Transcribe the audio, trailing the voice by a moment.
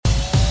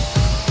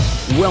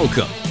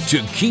Welcome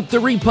to Keep the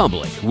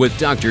Republic with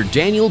Dr.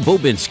 Daniel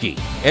Bobinski,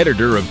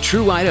 editor of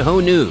True Idaho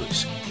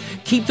News.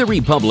 Keep the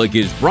Republic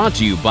is brought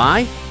to you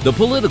by the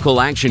Political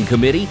Action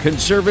Committee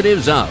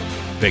Conservatives of,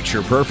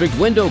 Picture Perfect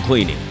Window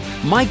Cleaning,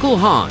 Michael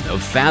Hahn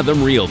of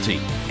Fathom Realty,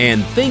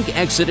 and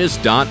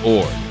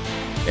ThinkExodus.org.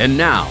 And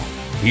now,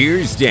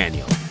 here's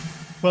Daniel.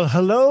 Well,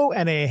 hello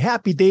and a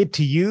happy day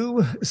to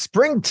you.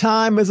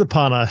 Springtime is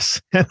upon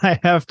us, and I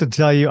have to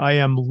tell you, I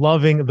am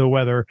loving the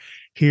weather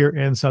here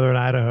in Southern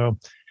Idaho.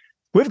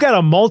 We've got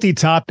a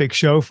multi-topic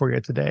show for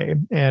you today,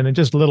 and in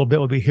just a little bit,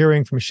 we'll be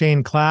hearing from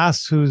Shane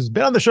Klaas, who's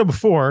been on the show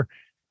before.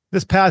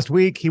 This past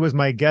week, he was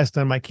my guest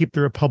on my Keep the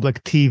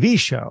Republic TV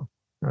show.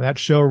 Now, that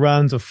show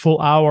runs a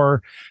full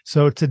hour,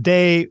 so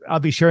today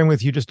I'll be sharing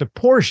with you just a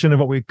portion of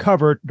what we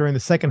covered during the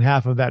second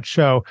half of that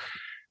show.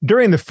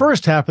 During the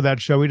first half of that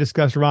show, we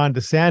discussed Ron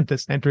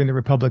DeSantis entering the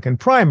Republican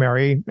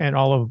primary and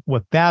all of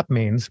what that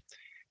means.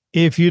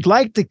 If you'd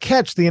like to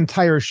catch the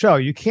entire show,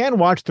 you can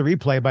watch the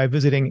replay by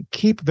visiting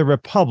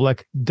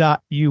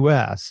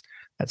keeptherepublic.us.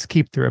 That's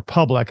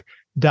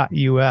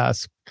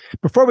keeptherepublic.us.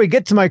 Before we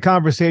get to my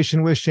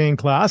conversation with Shane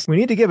Klaas, we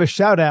need to give a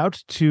shout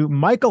out to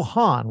Michael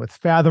Hahn with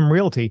Fathom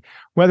Realty.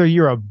 Whether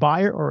you're a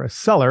buyer or a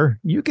seller,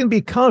 you can be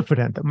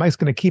confident that Mike's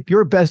going to keep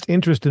your best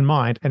interest in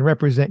mind and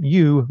represent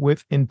you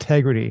with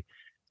integrity.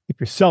 If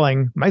you're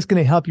selling, Mike's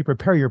going to help you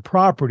prepare your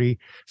property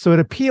so it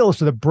appeals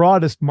to the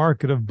broadest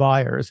market of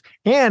buyers,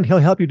 and he'll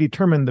help you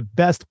determine the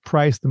best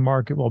price the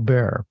market will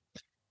bear.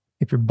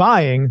 If you're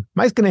buying,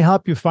 Mike's going to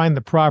help you find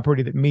the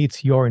property that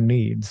meets your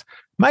needs.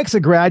 Mike's a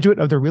graduate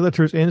of the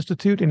Realtors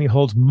Institute, and he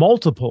holds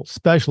multiple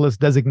specialist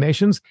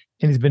designations,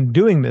 and he's been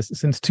doing this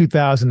since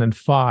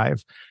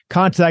 2005.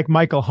 Contact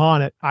Michael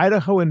Hahn at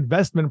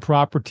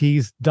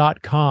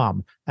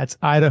idahoinvestmentproperties.com. That's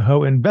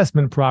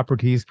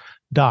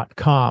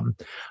idahoinvestmentproperties.com.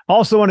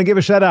 Also want to give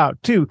a shout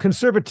out to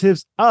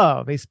Conservatives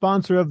of, a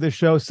sponsor of this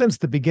show since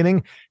the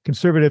beginning.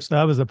 Conservatives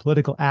of is a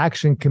political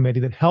action committee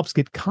that helps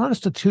get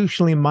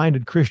constitutionally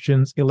minded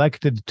Christians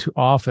elected to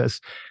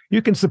office.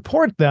 You can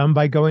support them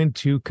by going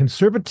to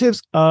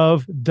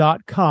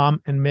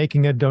conservativesof.com and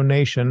making a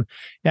donation.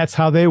 That's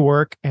how they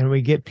work, and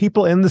we get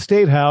people in the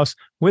State House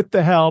with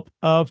the help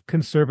of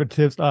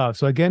Conservatives of.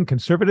 So again,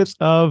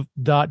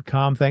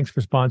 conservativesof.com. Thanks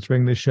for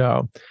sponsoring the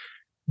show.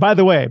 By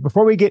the way,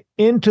 before we get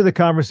into the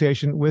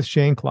conversation with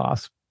Shane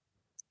Klaas,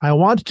 I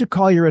want to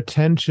call your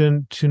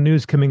attention to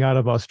news coming out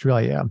of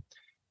Australia,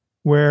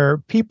 where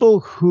people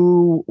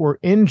who were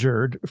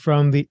injured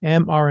from the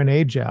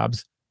mRNA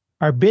jabs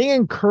are being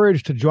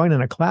encouraged to join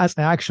in a class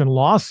action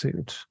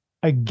lawsuit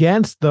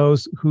against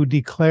those who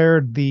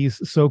declared these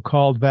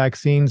so-called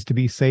vaccines to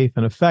be safe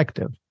and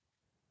effective.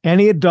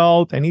 Any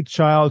adult, any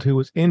child who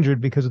was injured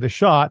because of the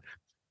shot,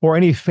 or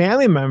any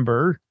family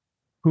member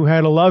who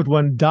had a loved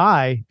one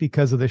die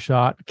because of the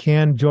shot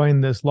can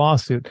join this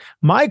lawsuit.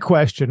 My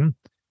question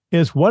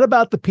is, what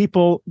about the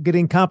people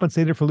getting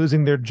compensated for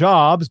losing their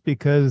jobs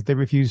because they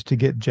refused to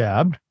get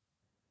jabbed?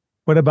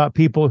 What about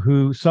people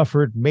who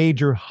suffered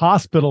major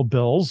hospital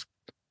bills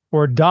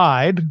or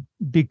died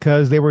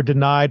because they were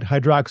denied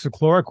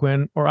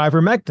hydroxychloroquine or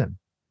ivermectin?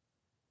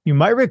 You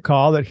might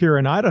recall that here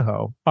in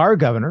Idaho, our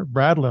governor,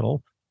 Brad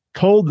Little,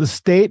 told the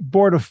State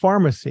Board of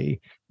Pharmacy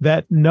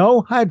that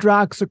no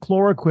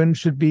hydroxychloroquine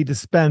should be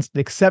dispensed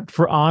except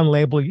for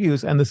on-label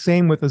use, and the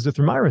same with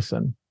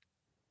azithromycin.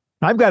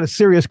 I've got a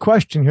serious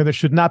question here that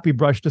should not be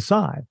brushed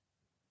aside.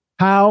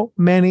 How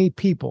many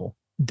people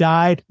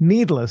died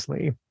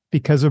needlessly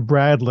because of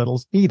Brad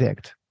Little's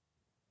edict?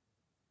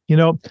 You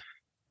know,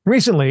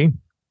 recently,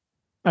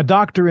 a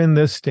doctor in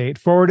this state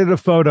forwarded a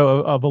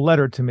photo of a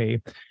letter to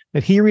me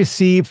that he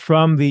received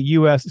from the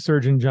U.S.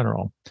 Surgeon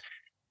General.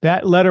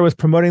 That letter was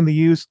promoting the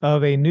use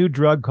of a new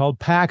drug called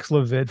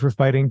Paxlovid for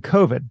fighting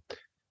COVID.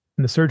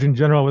 And the Surgeon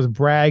General was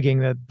bragging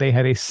that they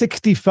had a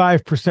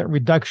 65%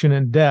 reduction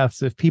in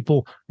deaths if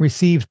people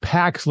received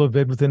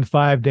Paxlovid within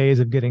 5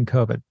 days of getting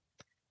COVID.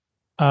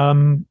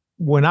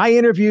 When I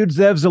interviewed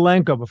Zev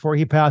Zelenko before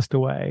he passed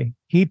away,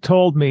 he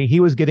told me he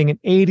was getting an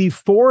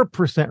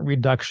 84%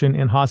 reduction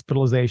in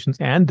hospitalizations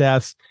and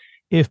deaths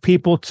if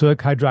people took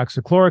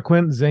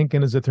hydroxychloroquine, zinc,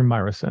 and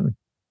azithromycin.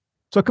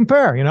 So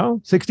compare,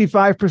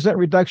 65%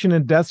 reduction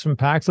in deaths from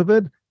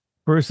Paxlovid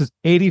versus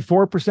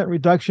 84%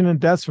 reduction in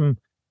deaths from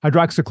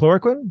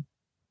hydroxychloroquine.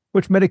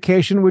 Which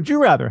medication would you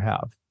rather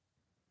have?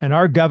 And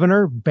our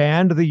governor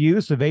banned the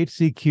use of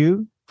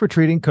HCQ for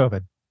treating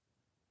COVID.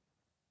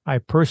 I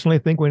personally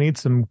think we need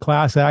some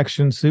class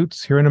action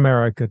suits here in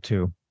America,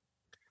 too.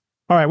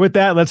 All right, with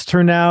that, let's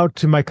turn now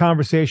to my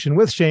conversation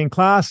with Shane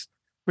Klaas,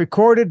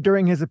 recorded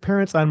during his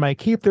appearance on my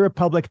Keep the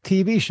Republic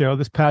TV show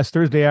this past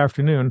Thursday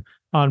afternoon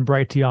on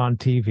Brighteon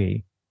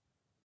TV.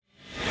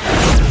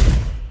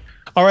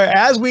 All right,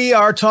 as we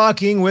are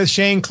talking with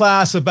Shane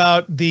Klaas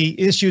about the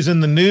issues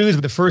in the news,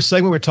 the first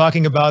segment, we're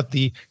talking about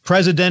the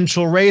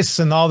presidential race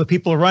and all the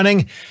people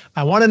running.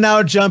 I want to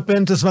now jump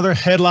into some other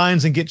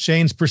headlines and get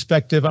Shane's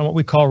perspective on what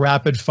we call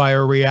rapid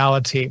fire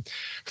reality.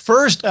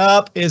 First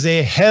up is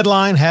a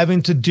headline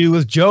having to do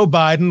with Joe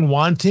Biden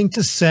wanting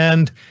to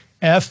send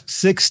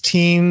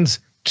F-16s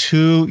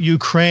to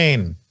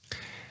Ukraine.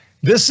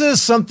 This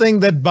is something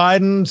that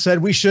Biden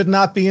said we should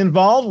not be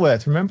involved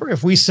with. Remember,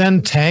 if we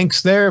send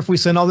tanks there, if we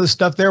send all this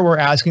stuff there, we're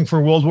asking for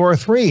World War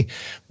III.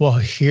 Well,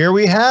 here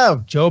we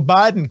have Joe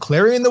Biden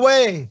clearing the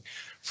way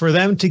for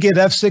them to get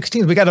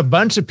F-16s. We got a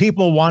bunch of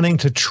people wanting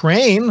to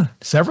train,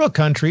 several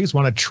countries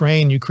want to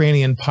train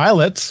Ukrainian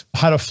pilots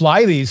how to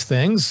fly these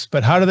things.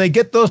 But how do they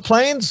get those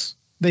planes?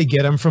 They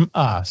get them from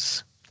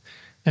us.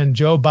 And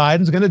Joe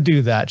Biden's going to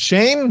do that.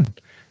 Shane,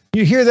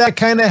 you hear that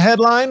kind of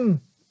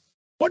headline?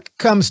 What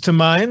comes to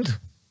mind?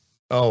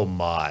 Oh,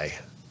 my.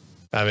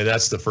 I mean,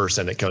 that's the first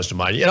thing that comes to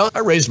mind. You know, I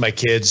raised my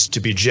kids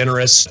to be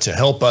generous, to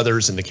help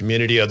others in the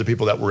community, other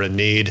people that were in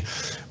need.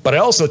 But I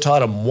also taught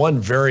them one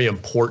very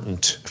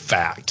important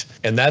fact,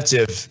 and that's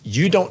if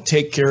you don't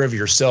take care of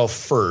yourself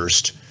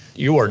first,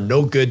 you are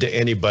no good to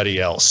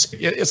anybody else.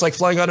 It's like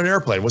flying on an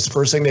airplane. What's the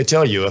first thing they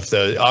tell you? If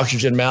the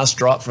oxygen mask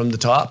dropped from the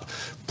top,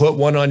 put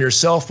one on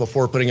yourself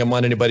before putting them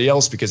on anybody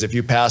else, because if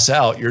you pass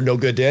out, you're no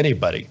good to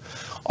anybody.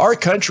 Our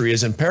country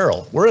is in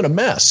peril. We're in a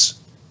mess.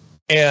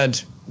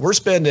 And we're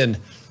spending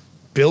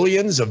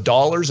billions of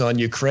dollars on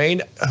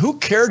Ukraine. Who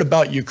cared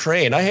about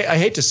Ukraine? I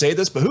hate to say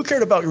this, but who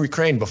cared about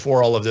Ukraine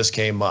before all of this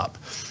came up?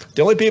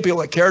 The only people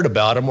that cared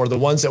about them were the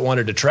ones that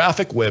wanted to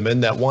traffic women,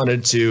 that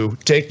wanted to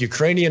take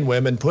Ukrainian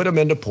women, put them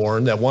into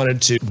porn, that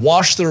wanted to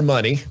wash their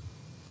money.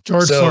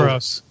 George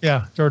Soros.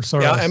 Yeah, George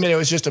Soros. Yeah, I mean, it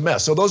was just a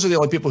mess. So those are the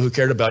only people who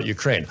cared about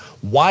Ukraine.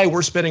 Why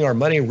we're spending our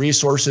money,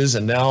 resources,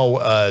 and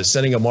now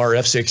sending them our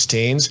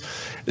F-16s.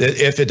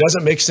 If it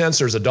doesn't make sense,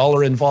 there's a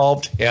dollar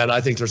involved, and I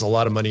think there's a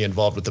lot of money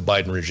involved with the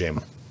Biden regime.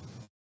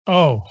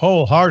 Oh,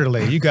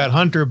 wholeheartedly. You got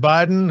Hunter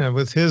Biden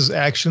with his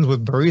actions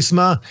with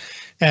Burisma.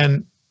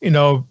 And, you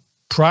know,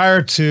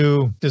 prior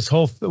to this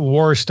whole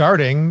war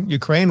starting,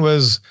 Ukraine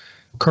was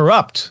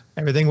corrupt.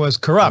 Everything was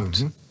corrupt.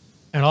 Mm-hmm.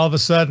 And all of a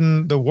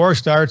sudden, the war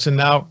starts, and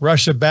now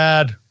Russia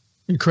bad,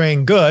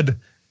 Ukraine good.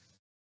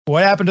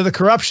 What happened to the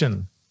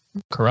corruption?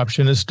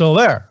 Corruption is still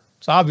there.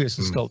 It's obvious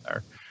it's still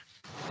there.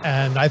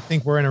 And I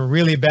think we're in a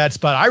really bad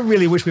spot. I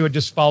really wish we would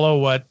just follow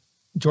what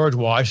George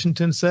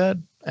Washington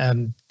said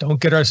and don't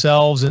get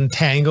ourselves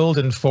entangled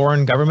in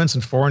foreign governments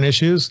and foreign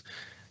issues.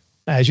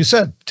 As you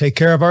said, take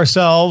care of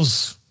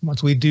ourselves.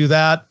 Once we do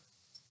that,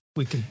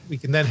 we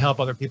can then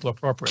help other people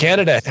appropriately.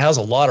 Canada has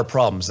a lot of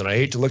problems, and I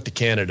hate to look to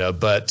Canada,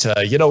 but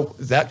you know,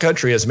 that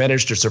country has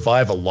managed to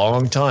survive a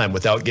long time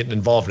without getting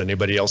involved in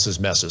anybody else's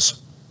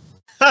messes.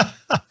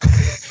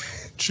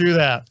 True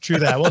that.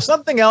 Well,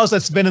 something else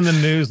that's been in the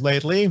news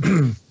lately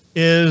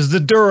is the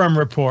Durham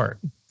report.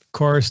 Of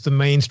course, the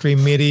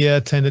mainstream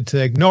media tended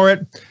to ignore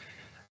it,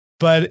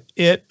 but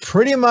it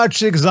pretty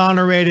much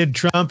exonerated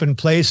Trump and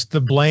placed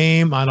the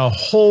blame on a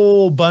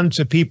whole bunch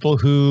of people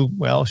who,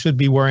 well, should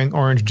be wearing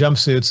orange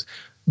jumpsuits,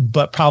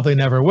 but probably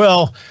never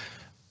will.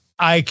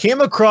 I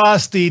came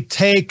across the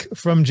take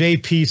from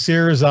J.P.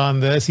 Sears on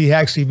this. He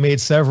actually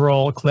made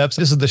several clips.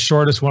 This is the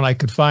shortest one I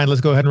could find.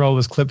 Let's go ahead and roll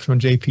this clip from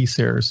J.P.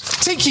 Sears.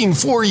 Taking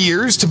 4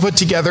 years to put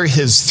together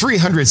his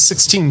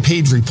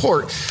 316-page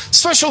report,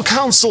 Special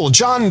Counsel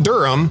John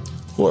Durham,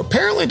 who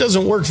apparently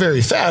doesn't work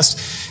very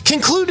fast,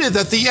 concluded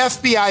that the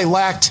FBI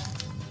lacked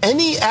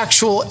any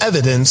actual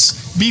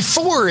evidence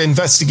before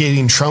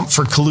investigating Trump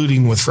for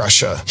colluding with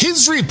Russia.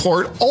 His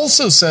report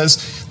also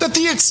says that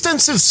the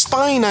extensive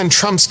spying on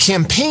Trump's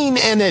campaign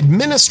and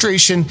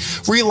administration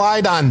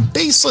relied on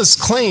baseless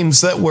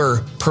claims that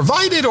were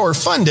provided or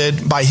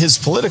funded by his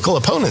political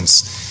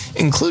opponents,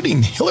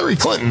 including Hillary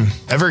Clinton.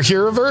 Ever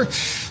hear of her?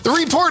 The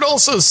report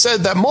also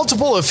said that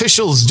multiple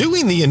officials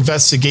doing the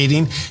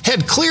investigating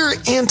had clear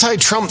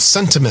anti-Trump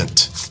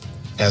sentiment,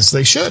 as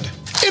they should.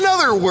 In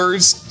other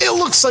words, it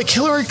looks like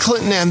Hillary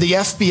Clinton and the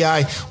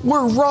FBI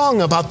were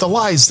wrong about the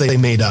lies they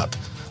made up.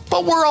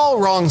 But we're all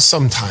wrong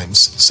sometimes,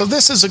 so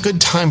this is a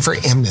good time for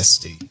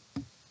amnesty.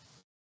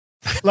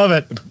 Love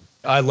it.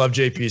 I love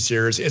J.P.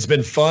 Sears. It's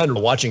been fun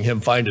watching him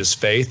find his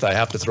faith. I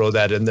have to throw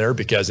that in there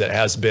because it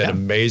has been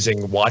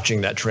amazing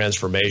watching that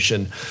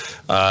transformation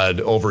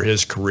over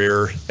his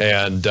career.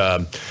 And,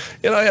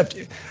 you know,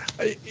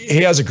 he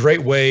has a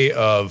great way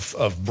of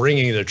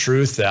bringing the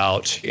truth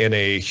out in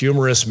a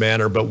humorous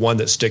manner, but one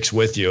that sticks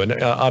with you.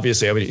 And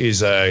obviously, I mean,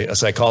 he's a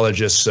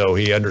psychologist, so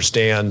he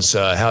understands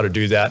how to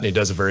do that, and he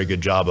does a very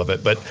good job of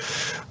it. But,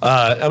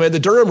 I mean, the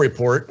Durham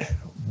report,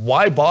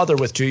 why bother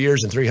with 2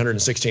 years and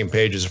 316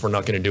 pages if we're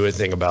not going to do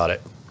anything about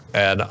it?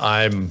 And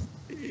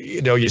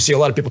you know, you see a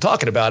lot of people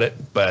talking about it,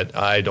 but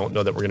I don't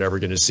know that we're ever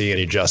going to see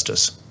any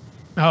justice.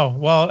 Oh,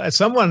 well,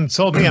 someone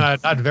told me, and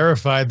I've not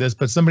verified this,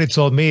 but somebody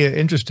told me,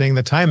 interesting,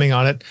 the timing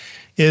on it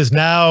is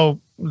now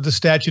the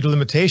statute of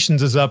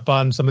limitations is up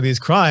on some of these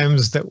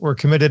crimes that were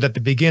committed at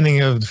the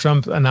beginning of the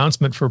Trump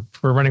announcement for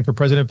running for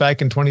president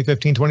back in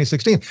 2015,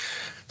 2016.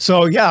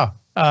 So, yeah,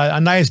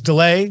 a nice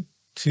delay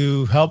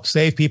to help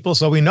save people.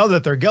 So we know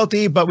that they're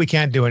guilty, but we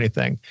can't do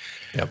anything.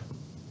 Yep.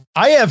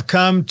 I have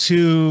come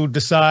to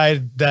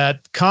decide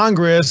that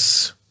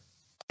Congress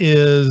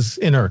is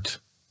inert.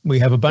 We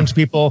have a bunch of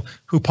people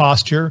who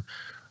posture,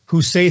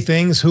 who say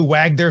things, who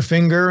wag their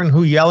finger, and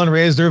who yell and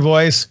raise their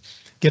voice.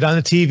 get on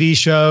the TV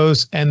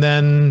shows, and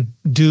then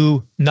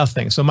do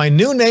nothing. So my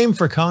new name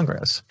for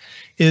Congress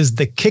is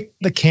the Kick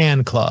the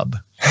Can Club.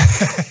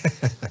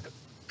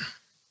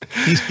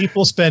 These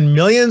people spend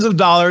millions of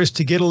dollars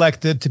to get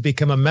elected to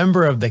become a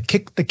member of the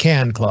Kick the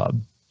Can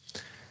Club.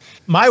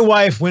 My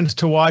wife went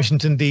to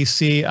Washington,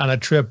 D.C. on a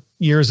trip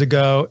years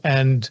ago,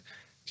 and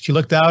she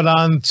looked out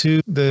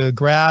onto the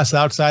grass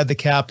outside the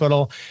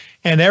Capitol,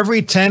 and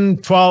every 10,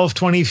 12,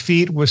 20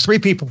 feet was three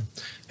people,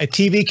 a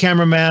TV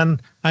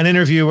cameraman, an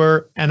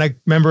interviewer, and a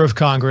member of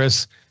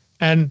Congress,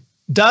 and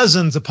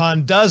dozens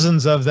upon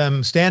dozens of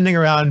them standing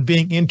around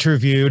being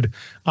interviewed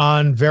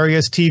on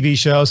various TV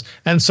shows.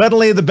 And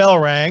suddenly the bell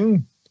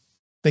rang.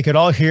 They could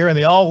all hear, and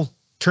they all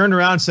turned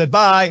around, said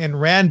bye, and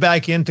ran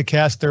back in to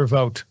cast their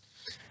vote.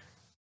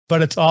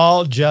 But it's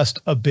all just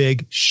a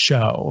big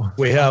show.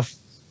 We have,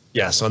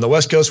 yes, on the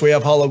West Coast, we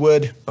have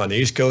Hollywood. On the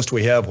East Coast,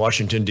 we have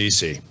Washington,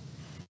 D.C.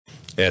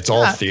 It's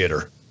all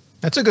theater.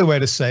 That's a good way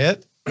to say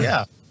it.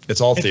 Yeah.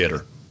 It's all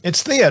theater.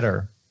 It's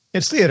theater.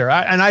 It's theater.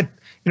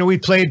 We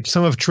played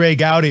some of Trey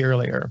Gowdy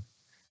earlier,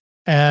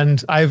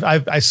 and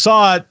I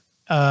saw it,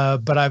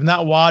 but I've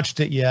not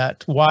watched it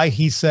yet. Why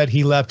he said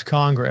he left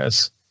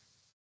Congress.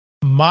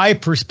 My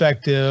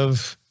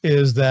perspective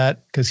is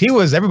that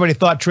because everybody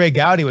thought Trey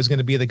Gowdy was going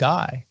to be the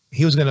guy.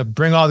 He was going to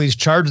bring all these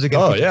charges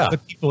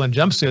against people in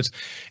jumpsuits,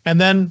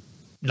 and then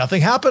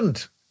nothing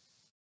happened.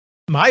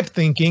 My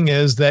thinking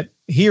is that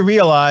he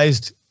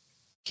realized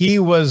he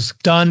was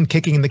done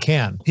kicking the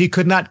can. He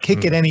could not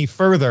kick it any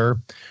further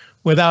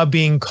without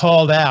being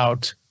called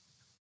out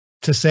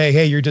to say,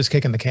 hey, you're just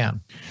kicking the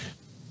can.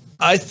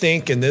 I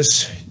think in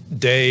this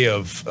day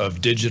of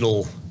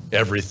digital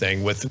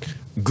everything, with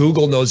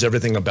Google knows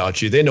everything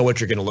about you. They know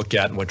what you're going to look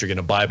at and what you're going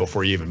to buy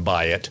before you even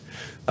buy it.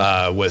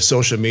 With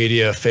social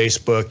media,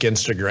 Facebook,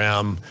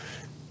 Instagram,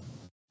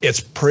 it's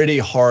pretty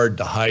hard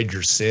to hide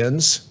your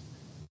sins.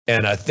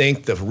 And I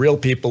think the real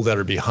people that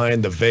are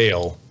behind the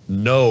veil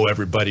know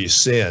everybody's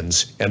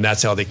sins, and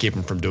that's how they keep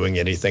them from doing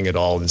anything at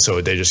all. And so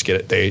they just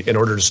get it. In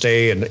order to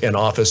stay in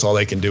office, all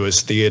they can do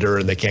is theater,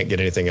 and they can't get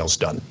anything else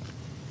done.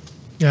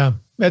 Yeah,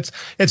 it's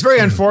very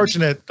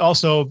unfortunate.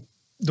 Also,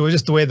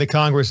 just the way the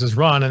Congress is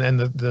run, and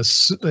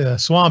the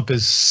swamp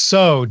is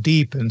so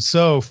deep and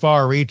so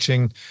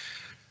far-reaching.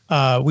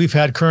 We've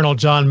had Colonel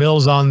John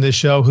Mills on this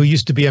show, who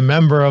used to be a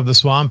member of the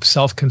swamp,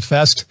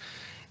 self-confessed.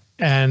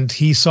 And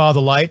he saw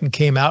the light and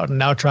came out and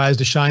now tries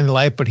to shine the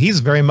light. But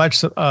he's very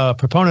much a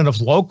proponent of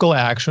local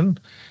action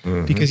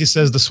because he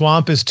says the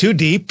swamp is too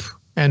deep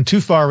and too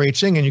far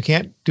reaching and you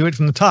can't do it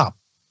from the top.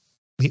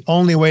 The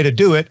only way to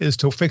do it is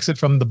to fix it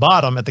from the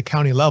bottom at the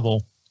county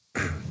level.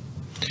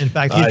 In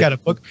fact, he's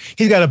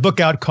got a book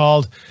out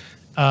called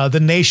The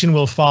Nation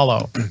Will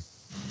Follow.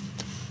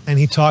 And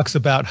he talks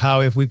about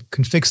how if we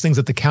can fix things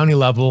at the county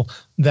level,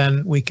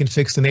 then we can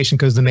fix the nation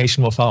because the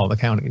nation will follow the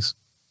counties.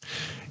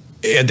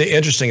 And the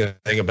interesting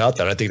thing about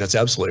that, I think that's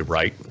absolutely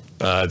right.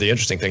 The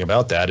interesting thing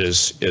about that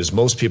is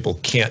most people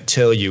can't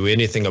tell you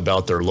anything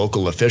about their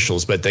local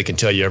officials, but they can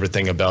tell you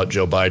everything about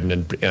Joe Biden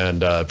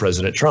and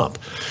President Trump.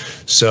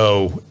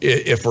 So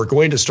if we're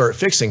going to start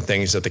fixing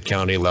things at the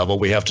county level,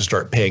 we have to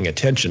start paying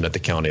attention at the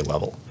county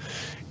level.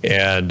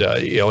 And,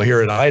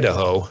 here in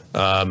Idaho,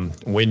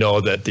 we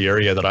know that the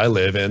area that I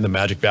live in, the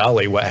Magic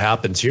Valley, what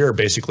happens here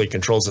basically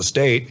controls the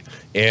state.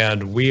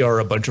 And we are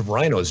a bunch of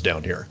rhinos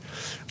down here.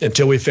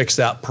 Until we fix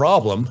that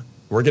problem,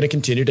 we're going to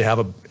continue to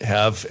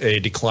have a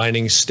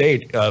declining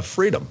state of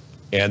freedom.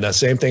 And the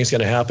same thing is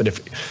going to happen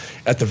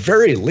if, at the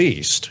very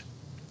least,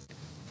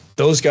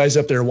 those guys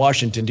up there in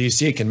Washington,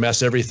 D.C. can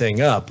mess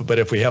everything up. But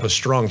if we have a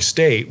strong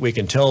state, we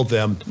can tell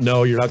them,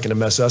 no, you're not going to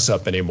mess us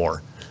up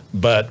anymore.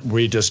 But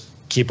we just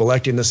keep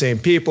electing the same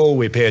people.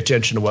 We pay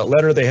attention to what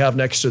letter they have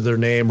next to their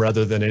name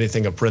rather than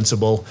anything of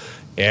principle.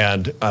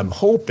 And I'm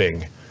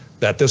hoping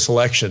that this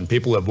election,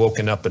 people have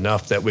woken up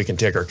enough that we can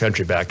take our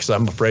country back, because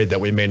I'm afraid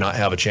that we may not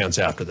have a chance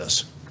after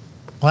this.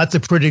 Well, that's a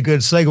pretty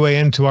good segue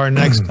into our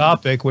next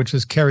topic, which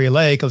is Kari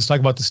Lake. Let's talk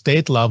about the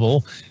state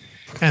level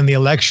and the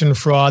election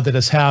fraud that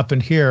has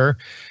happened here.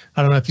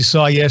 I don't know if you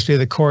saw yesterday,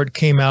 the court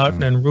came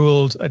out and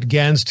ruled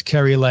against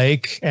Kari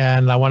Lake.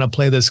 And I want to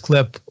play this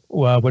clip,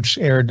 which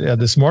aired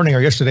this morning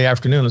or yesterday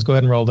afternoon. Let's go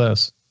ahead and roll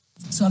this.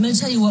 So I'm going to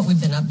tell you what we've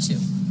been up to.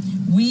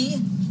 We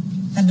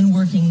have been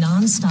working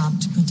nonstop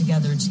to put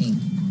together a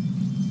team.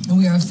 And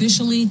we are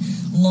officially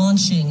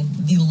launching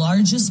the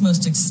largest,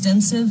 most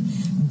extensive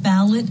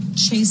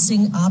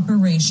ballot-chasing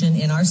operation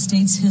in our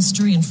state's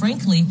history and,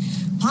 frankly,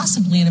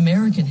 possibly in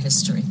American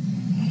history.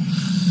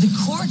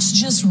 The courts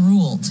just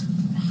ruled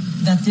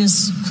that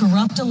this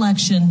corrupt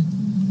election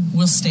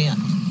will stand.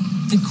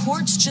 The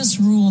courts just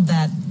ruled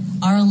that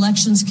our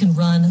elections can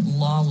run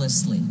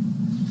lawlessly.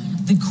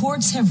 The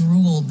courts have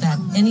ruled that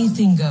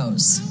anything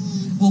goes.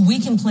 Well, we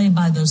can play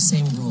by those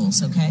same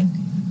rules, okay?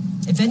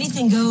 If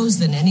anything goes,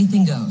 then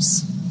anything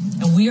goes.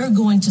 And we are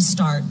going to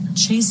start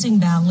chasing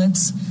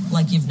ballots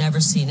like you've never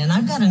seen. And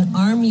I've got an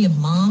army of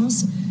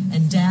moms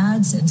and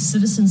dads and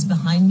citizens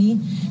behind me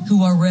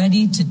who are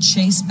ready to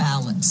chase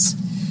ballots.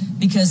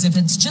 Because if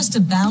it's just a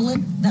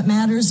ballot that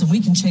matters, then we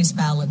can chase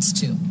ballots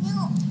too.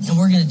 And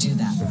we're going to do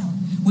that.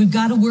 We've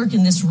got to work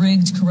in this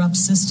rigged, corrupt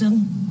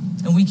system,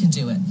 and we can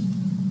do it.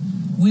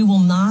 We will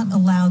not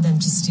allow them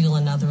to steal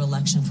another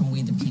election from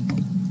we the people.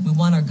 We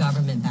want our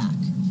government back.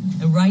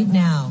 And right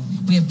now,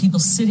 we have people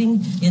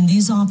sitting in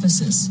these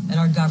offices at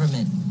our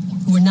government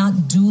who are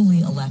not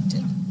duly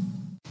elected.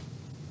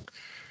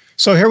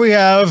 So here we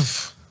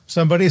have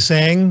somebody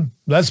saying,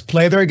 let's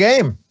play their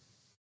game.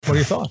 What are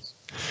your thoughts?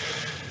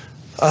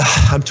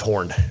 I'm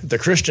torn. The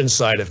Christian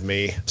side of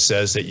me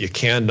says that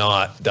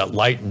that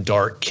light and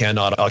dark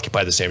cannot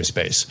occupy the same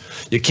space.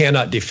 You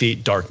cannot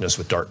defeat darkness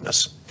with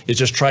darkness. You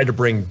just try to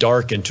bring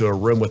dark into a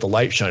room with the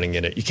light shining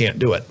in it. You can't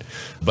do it.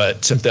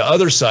 But the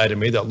other side of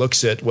me that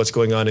looks at what's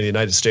going on in the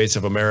United States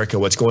of America,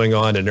 what's going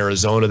on in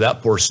Arizona,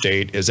 that poor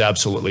state is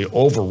absolutely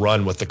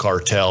overrun with the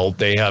cartel.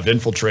 They have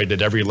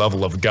infiltrated every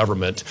level of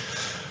government.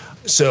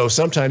 So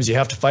sometimes you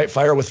have to fight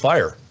fire with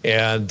fire.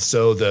 And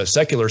so the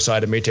secular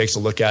side of me takes a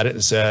look at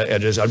it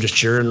and I'm just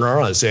cheering her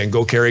on, saying,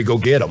 go Kerry, go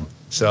get them.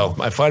 So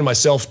I find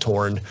myself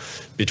torn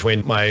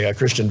between my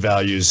Christian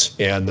values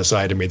and the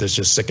side of me that's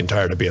just sick and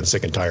tired of being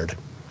sick and tired.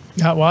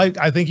 Yeah, well,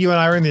 I think you and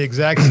I are in the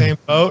exact same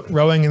boat,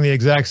 rowing in the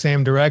exact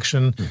same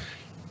direction.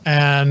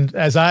 And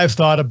as I've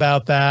thought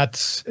about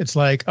that, it's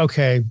like,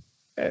 okay,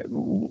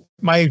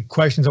 my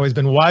question's always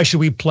been, why should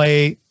we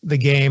play the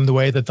game the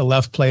way that the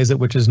left plays it,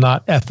 which is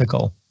not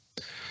ethical?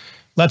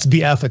 Let's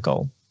be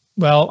ethical.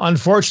 Well,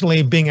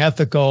 unfortunately, being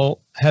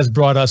ethical has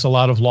brought us a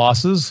lot of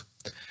losses.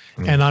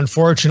 And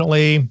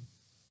unfortunately,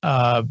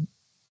 now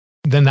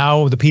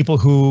the people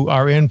who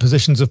are in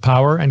positions of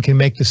power and can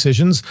make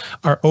decisions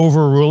are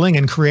overruling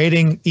and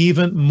creating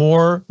even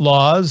more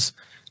laws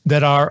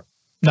that are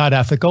not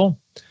ethical.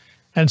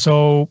 And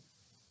so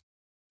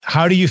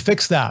how do you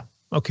fix that?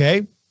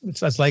 Okay,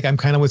 that's like, I'm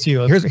kind of with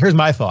you. Here's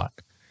my thought.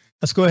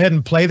 Let's go ahead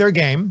and play their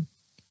game.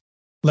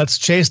 Let's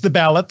chase the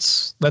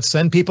ballots. Let's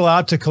send people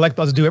out to collect.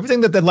 Let's do everything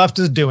that the left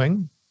is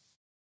doing.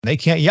 They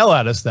can't yell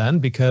at us then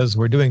because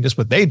we're doing just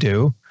what they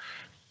do.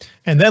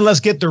 And then let's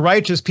get the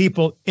righteous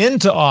people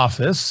into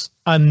office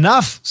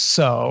enough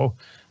so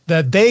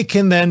that they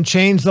can then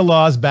change the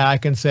laws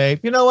back and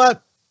say, you know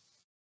what?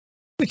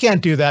 We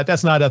can't do that.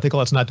 That's not ethical.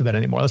 Let's not do that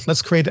anymore.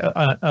 Let's create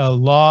a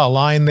law, a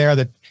line there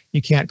that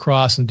you can't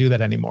cross and do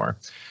that anymore.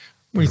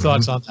 What are your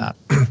thoughts on that?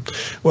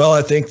 Well,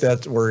 I think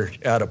that we're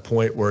at a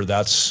point where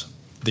that's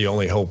the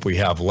only hope we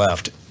have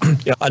left.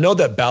 Yeah, I know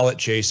that ballot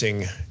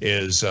chasing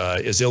is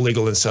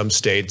illegal in some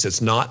states. It's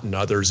not in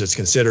others. It's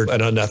considered an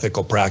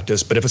unethical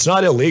practice. But if it's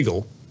not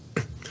illegal,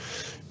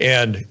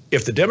 and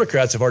if the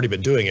Democrats have already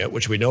been doing it,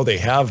 which we know they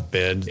have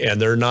been,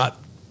 and they're not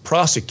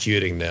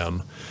prosecuting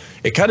them,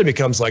 it kind of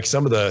becomes like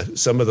some of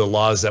the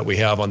laws that we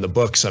have on the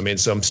books. I mean,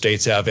 some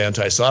states have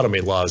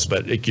anti-sodomy laws,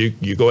 but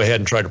you go ahead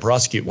and try to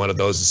prosecute one of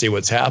those and see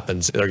what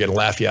happens. They're going to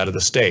laugh you out of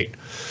the state.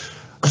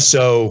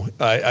 So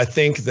I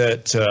think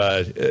that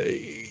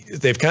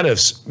they've kind of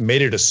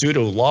made it a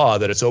pseudo law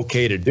that it's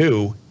okay to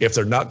do if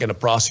they're not going to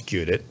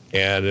prosecute it.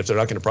 And if they're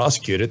not going to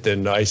prosecute it,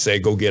 then I say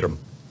go get them.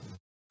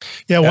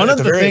 Yeah, one of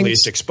the very things,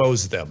 least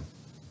expose them.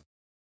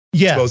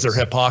 Yeah, expose their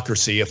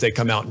hypocrisy if they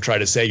come out and try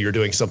to say you're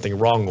doing something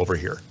wrong over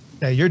here.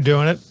 Yeah, you're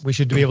doing it. We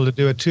should be able to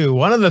do it too.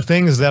 One of the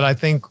things that I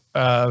think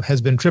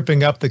has been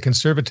tripping up the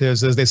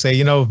conservatives is they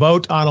say,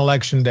 vote on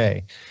election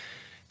day,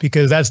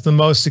 because that's the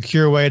most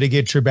secure way to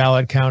get your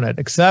ballot counted.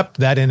 Except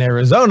that in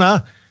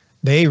Arizona,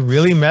 they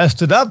really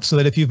messed it up so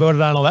that if you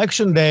voted on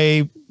election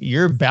day,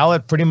 your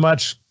ballot pretty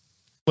much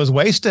was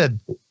wasted.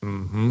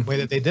 The way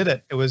that they did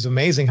it. It was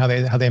amazing how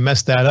they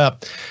messed that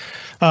up.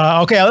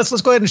 Okay,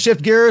 let's go ahead and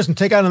shift gears and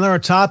take on another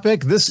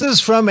topic. This is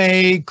from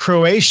a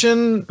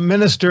Croatian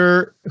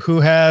minister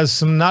who has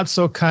some not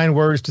so kind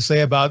words to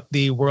say about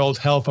the World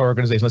Health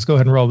Organization. Let's go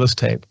ahead and roll this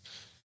tape.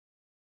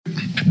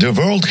 The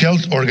World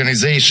Health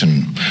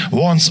Organization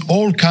wants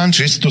all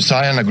countries to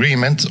sign an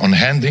agreement on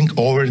handing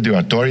over the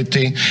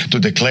authority to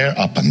declare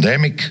a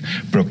pandemic,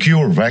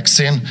 procure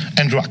vaccine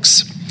and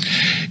drugs.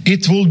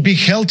 It would be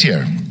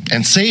healthier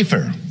and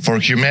safer for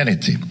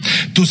humanity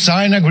to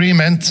sign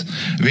agreement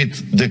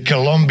with the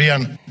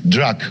Colombian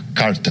drug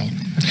cartel.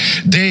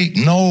 They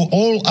know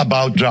all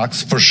about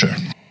drugs for sure.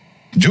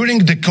 During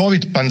the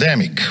COVID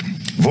pandemic,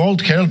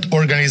 World Health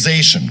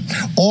Organization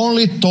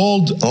only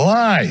told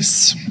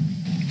lies.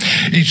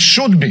 It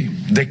should be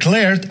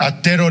declared a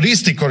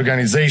terroristic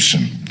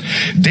organization.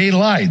 They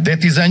lied.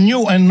 That is a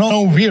new and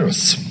known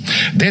virus.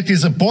 That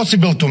is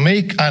possible to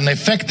make an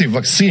effective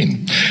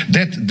vaccine.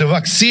 That the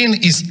vaccine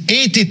is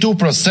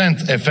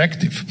 82%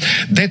 effective.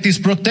 That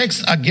it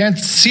protects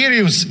against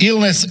serious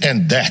illness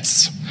and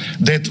deaths.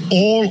 That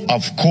all,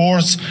 of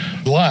course,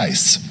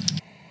 lies.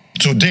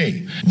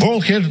 Today,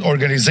 World Health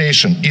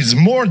Organization is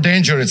more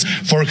dangerous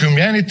for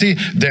humanity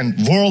than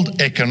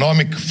World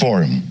Economic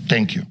Forum.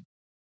 Thank you.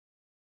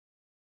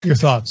 Your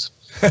thoughts?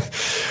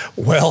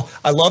 Well,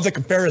 I love the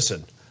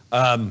comparison.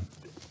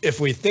 if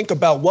we think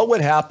about what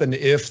would happen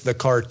if the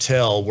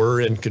cartel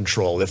were in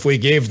control, if we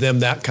gave them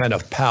that kind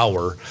of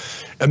power,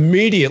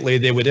 immediately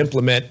they would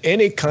implement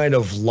any kind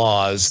of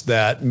laws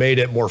that made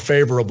it more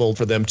favorable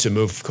for them to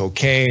move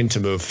cocaine, to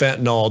move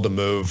fentanyl, to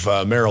move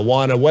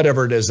marijuana,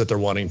 whatever it is that they're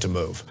wanting to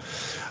move.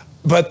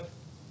 But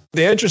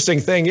the interesting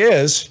thing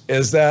is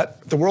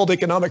that the World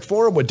Economic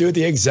Forum would do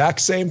the exact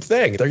same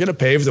thing. They're going to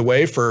pave the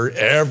way for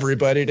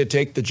everybody to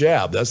take the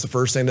jab. That's the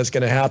first thing that's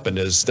going to happen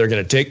is they're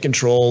going to take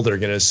control. They're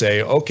going to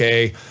say,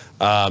 okay,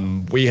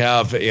 we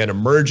have an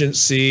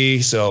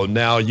emergency, so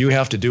now you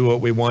have to do what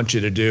we want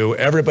you to do.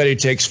 Everybody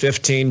takes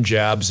 15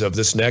 jabs of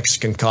this next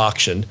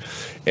concoction,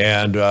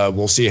 and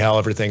we'll see how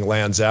everything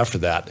lands after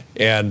that.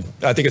 And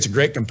I think it's a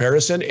great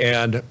comparison.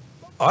 And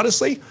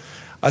honestly,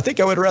 I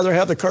think I would rather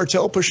have the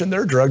cartel pushing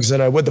their drugs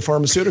than I would the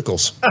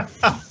pharmaceuticals.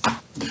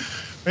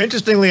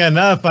 Interestingly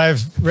enough,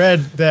 I've read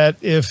that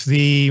if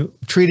the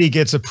treaty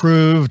gets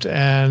approved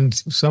and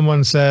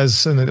someone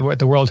says at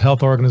the World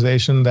Health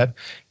Organization that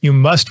you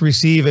must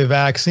receive a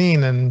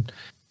vaccine and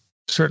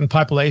certain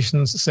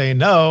populations say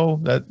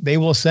no, that they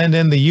will send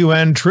in the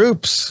UN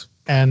troops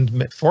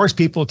and force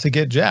people to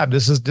get jabbed.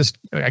 This is just,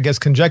 I guess,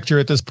 conjecture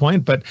at this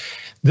point, but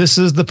this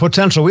is the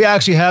potential. We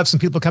actually have some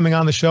people coming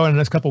on the show in the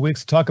next couple of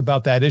weeks to talk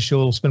about that issue.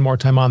 We'll spend more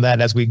time on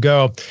that as we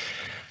go.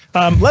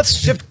 Let's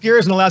shift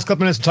gears in the last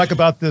couple minutes to talk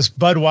about this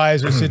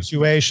Budweiser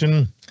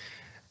situation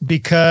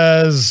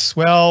because,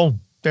 well,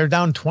 they're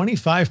down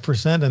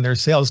 25% in their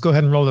sales. Let's go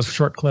ahead and roll this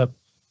short clip.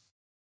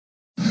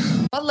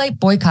 Bud Light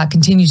boycott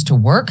continues to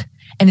work,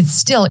 and it's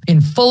still in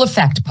full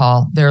effect,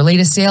 Paul. Their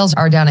latest sales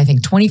are down, I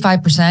think,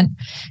 25%.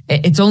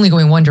 It's only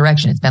going one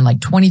direction. It's been like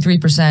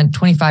 23%,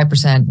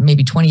 25%,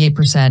 maybe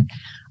 28%.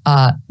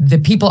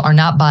 The people are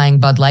not buying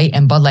Bud Light,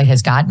 and Bud Light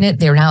has gotten it.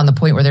 They're now on the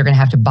point where they're going to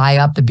have to buy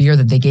up the beer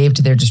that they gave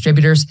to their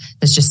distributors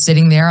that's just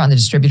sitting there on the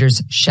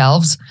distributors'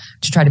 shelves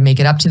to try to make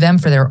it up to them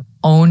for their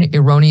own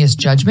erroneous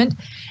judgment.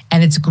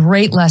 And it's a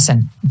great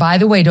lesson. By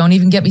the way, don't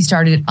even get me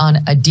started on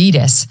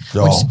Adidas,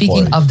 which,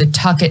 speaking of the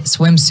Tucket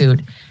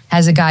swimsuit,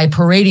 has a guy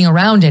parading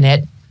around in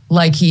it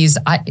like he's,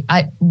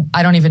 I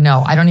don't even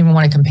know. I don't even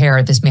want to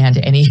compare this man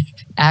to any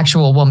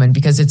actual woman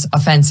because it's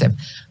offensive.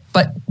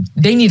 But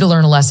they need to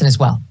learn a lesson as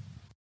well.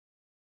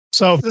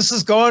 So this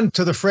is going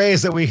to the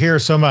phrase that we hear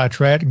so much,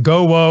 right?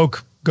 Go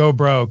woke, go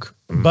broke.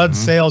 Bud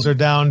sales are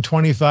down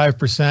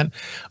 25%.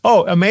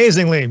 Oh,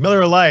 amazingly,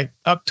 Miller Lite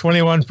up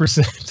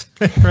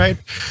 21%, right?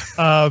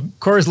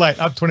 Coors Light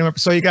up 21%.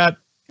 So you got,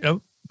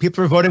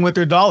 people are voting with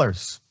their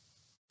dollars.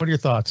 What are your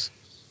thoughts?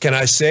 Can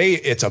I say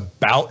it's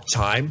about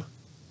time?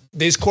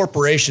 These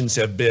corporations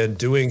have been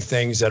doing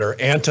things that are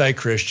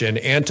anti-Christian,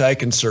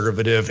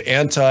 anti-conservative,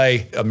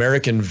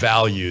 anti-American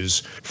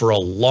values for a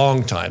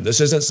long time. This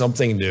isn't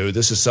something new.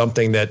 This is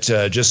something that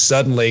just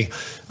suddenly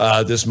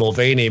this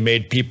Mulvaney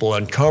made people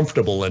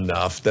uncomfortable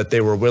enough that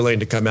they were willing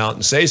to come out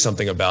and say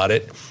something about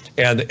it.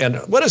 And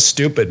what a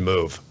stupid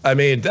move. I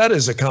mean, that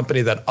is a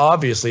company that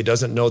obviously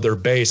doesn't know their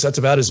base. That's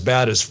about as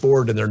bad as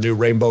Ford and their new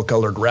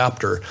rainbow-colored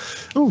Raptor.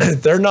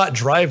 They're not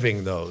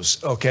driving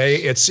those, okay?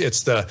 It's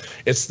the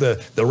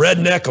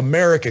redneck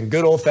American,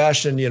 good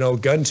old-fashioned,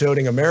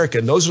 gun-toting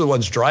American. Those are the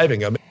ones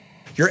driving them.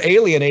 You're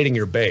alienating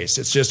your base.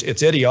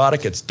 It's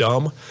idiotic. It's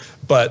dumb.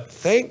 But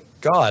thank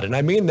God, and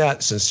I mean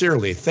that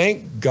sincerely,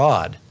 thank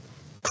God,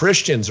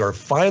 Christians are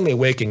finally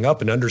waking up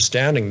and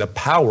understanding the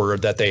power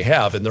that they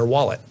have in their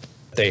wallet.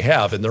 They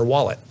have in their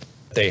wallet.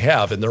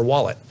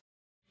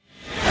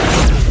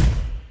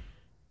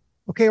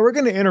 Okay, we're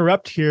going to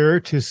interrupt here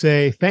to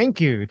say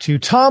thank you to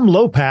Tom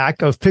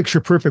Lopak of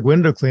Picture Perfect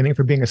Window Cleaning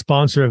for being a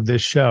sponsor of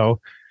this show.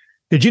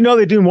 Did you know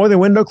they do more than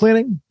window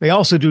cleaning? They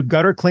also do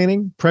gutter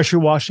cleaning, pressure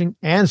washing,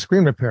 and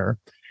screen repair.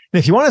 And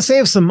if you want to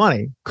save some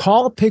money,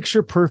 call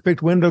Picture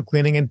Perfect Window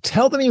Cleaning and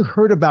tell them you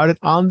heard about it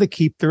on the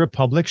Keep the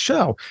Republic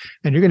show.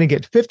 And you're going to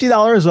get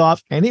 $50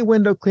 off any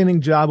window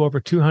cleaning job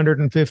over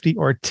 $250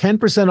 or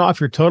 10% off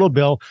your total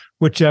bill,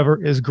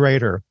 whichever is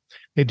greater.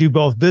 They do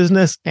both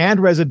business and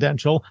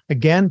residential.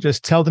 Again,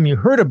 just tell them you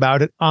heard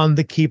about it on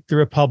the Keep the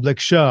Republic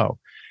show.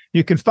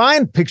 You can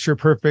find Picture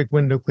Perfect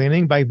Window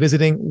Cleaning by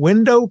visiting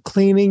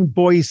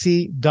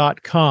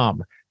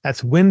windowcleaningboise.com.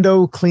 That's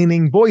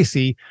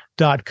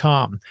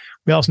windowcleaningboise.com.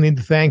 We also need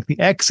to thank the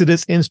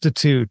Exodus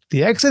Institute.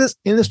 The Exodus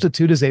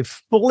Institute is a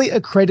fully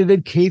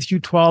accredited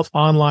K-12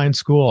 online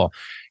school.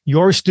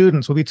 Your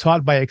students will be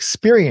taught by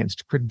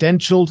experienced,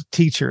 credentialed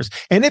teachers.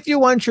 And if you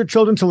want your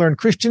children to learn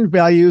Christian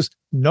values,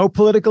 no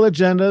political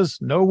agendas,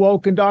 no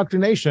woke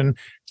indoctrination,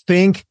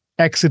 think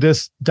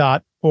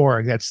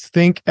exodus.org. That's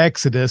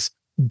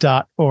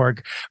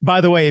thinkexodus.org.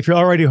 By the way, if you're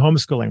already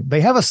homeschooling,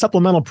 they have a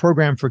supplemental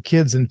program for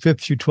kids in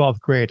 5th through 12th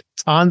grade.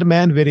 It's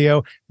on-demand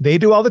video. They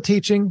do all the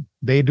teaching.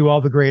 They do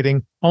all the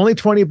grading. Only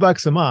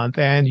 $20 a month,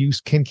 and you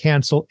can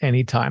cancel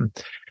anytime.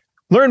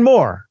 Learn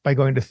more by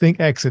going to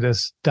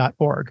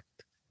thinkexodus.org.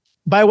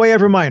 By way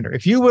of reminder,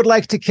 if you would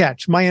like to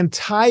catch my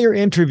entire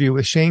interview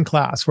with Shane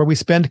Klaas, where we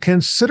spend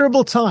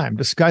considerable time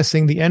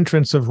discussing the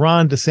entrance of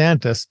Ron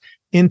DeSantis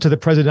into the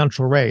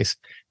presidential race,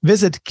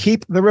 visit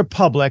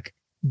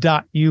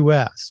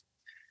keeptherepublic.us.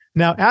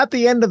 Now, at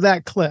the end of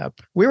that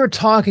clip, we were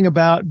talking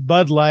about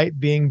Bud Light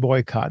being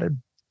boycotted.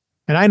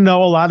 And I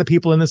know a lot of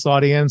people in this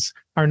audience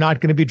are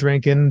not going to be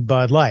drinking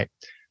Bud Light.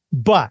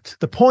 But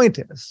the point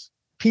is,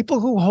 people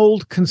who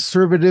hold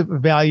conservative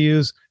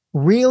values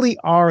really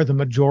are the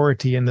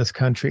majority in this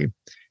country.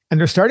 And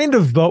they're starting to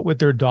vote with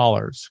their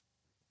dollars.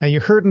 And you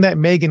heard in that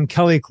Megyn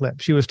Kelly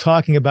clip, she was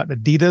talking about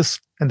Adidas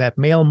and that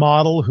male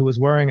model who was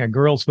wearing a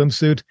girl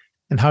swimsuit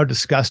and how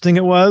disgusting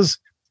it was.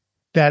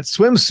 That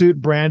swimsuit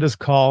brand is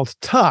called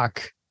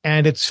Tuck,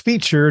 and it's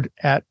featured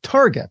at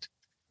Target.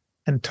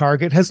 And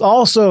Target has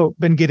also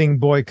been getting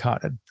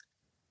boycotted.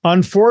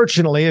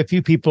 Unfortunately, a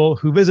few people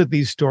who visit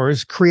these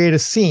stores create a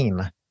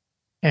scene.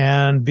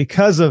 And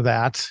because of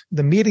that,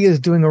 the media is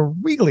doing a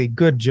really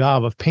good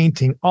job of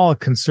painting all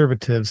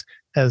conservatives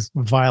as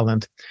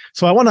violent.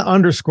 So I want to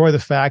underscore the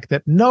fact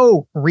that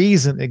no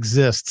reason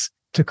exists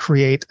to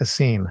create a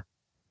scene.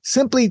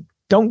 Simply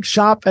don't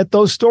shop at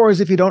those stores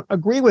if you don't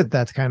agree with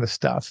that kind of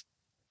stuff.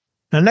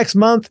 Now, next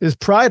month is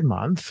Pride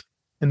Month,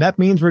 and that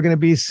means we're going to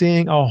be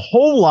seeing a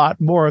whole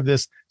lot more of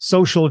this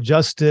social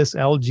justice,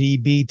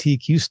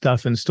 LGBTQ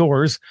stuff in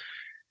stores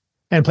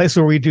and places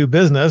where we do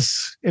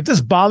business. If this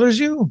bothers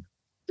you,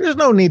 there's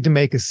no need to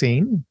make a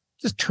scene.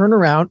 Just turn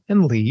around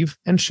and leave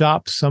and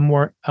shop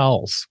somewhere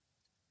else.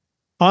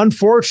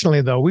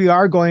 Unfortunately, though, we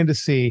are going to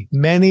see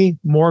many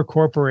more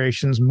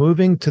corporations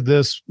moving to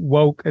this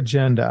woke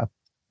agenda.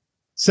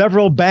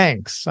 Several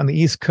banks on the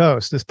East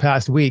Coast this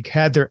past week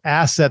had their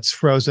assets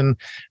frozen,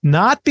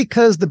 not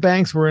because the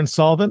banks were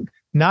insolvent,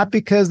 not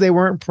because they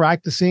weren't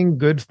practicing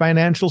good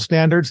financial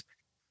standards.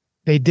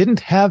 They didn't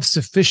have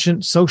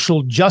sufficient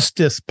social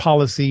justice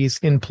policies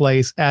in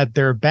place at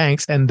their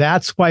banks, and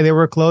that's why they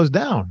were closed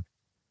down.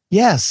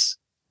 Yes,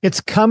 it's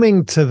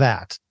coming to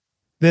that.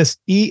 This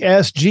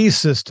ESG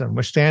system,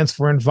 which stands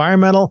for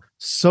environmental,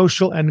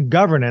 social, and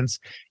governance,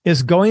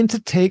 is going to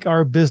take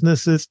our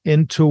businesses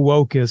into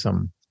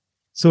wokeism.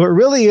 So it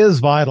really is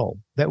vital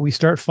that we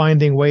start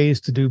finding ways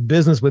to do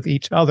business with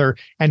each other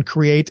and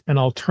create an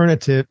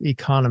alternative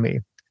economy.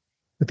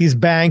 With these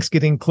banks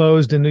getting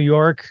closed in New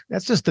York,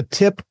 that's just the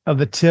tip of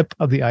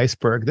the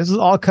iceberg. This is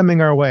all coming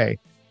our way,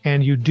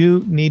 and you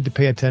do need to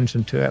pay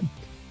attention to it.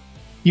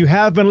 You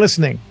have been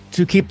listening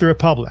to Keep the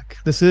Republic.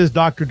 This is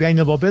Dr.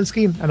 Daniel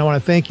Bobinski, and I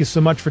want to thank you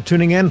so much for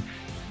tuning in.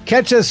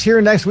 Catch us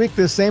here next week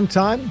this same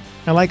time.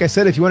 And like I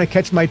said, if you want to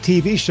catch my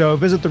TV show,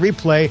 visit the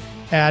replay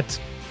at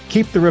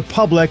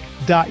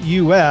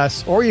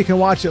keeptherepublic.us, or you can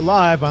watch it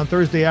live on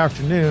Thursday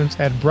afternoons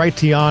at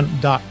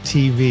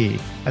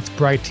brighteon.tv. That's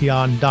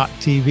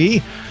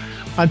brighteon.tv.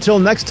 Until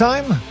next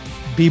time,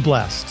 be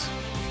blessed.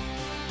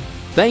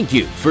 Thank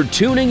you for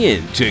tuning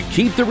in to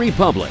Keep the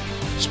Republic,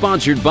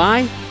 sponsored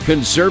by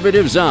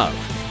Conservatives of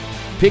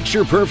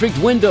Picture Perfect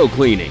Window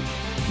Cleaning,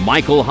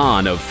 Michael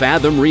Hahn of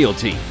Fathom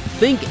Realty,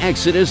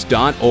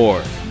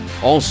 thinkexodus.org.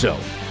 Also,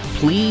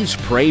 please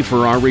pray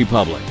for our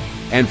republic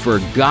and for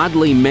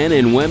godly men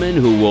and women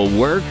who will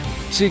work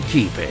to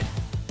keep it.